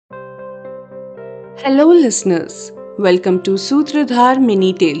Hello listeners, welcome to Sutradhar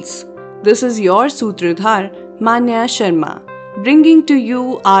Mini Tales. This is your Sutradhar, Manya Sharma, bringing to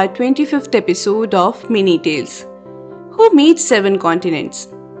you our 25th episode of Mini Tales. Who made 7 continents?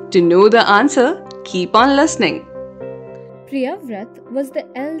 To know the answer, keep on listening. Priyavrat was the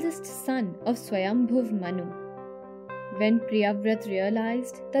eldest son of Swayambhuv Manu. When Priyavrat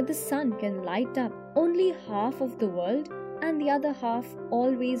realized that the sun can light up only half of the world and the other half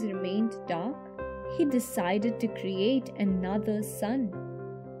always remained dark, he decided to create another sun.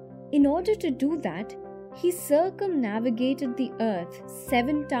 In order to do that, he circumnavigated the earth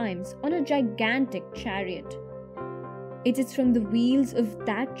 7 times on a gigantic chariot. It is from the wheels of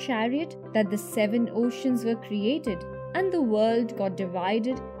that chariot that the 7 oceans were created and the world got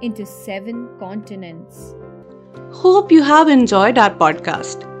divided into 7 continents. Hope you have enjoyed our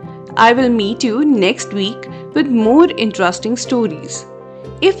podcast. I will meet you next week with more interesting stories.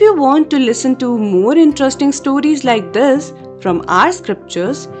 If you want to listen to more interesting stories like this from our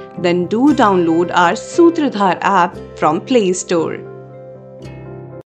scriptures, then do download our Sutradhar app from Play Store.